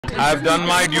I have done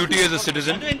my duty as a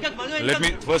citizen. Let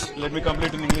me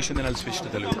complete in English and then I'll switch to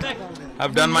Telugu. I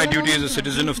have done my duty as a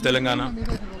citizen of Telangana.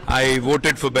 I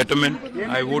voted for betterment.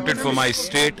 I voted for my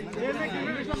state.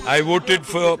 I voted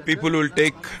for people who will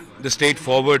take the state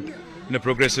forward in a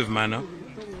progressive manner.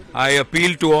 I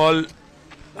appeal to all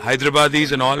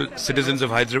Hyderabadis and all citizens of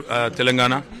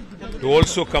Telangana to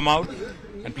also come out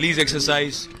and please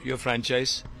exercise your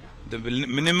franchise. The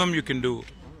minimum you can do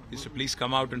is to please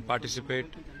come out and participate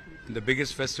in the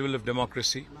biggest festival of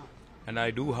democracy. And I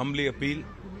do humbly appeal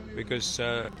because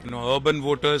urban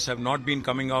voters have not been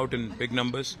coming out in big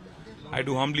numbers. I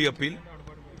do humbly appeal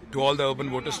to all the urban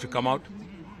voters to come out.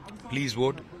 Please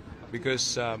vote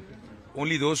because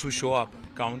only those who show up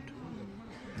count.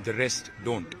 The rest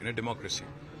don't in a democracy.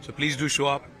 So please do show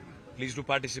up. Please do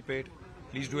participate.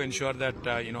 Please do ensure that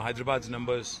Hyderabad's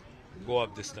numbers go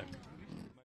up this time.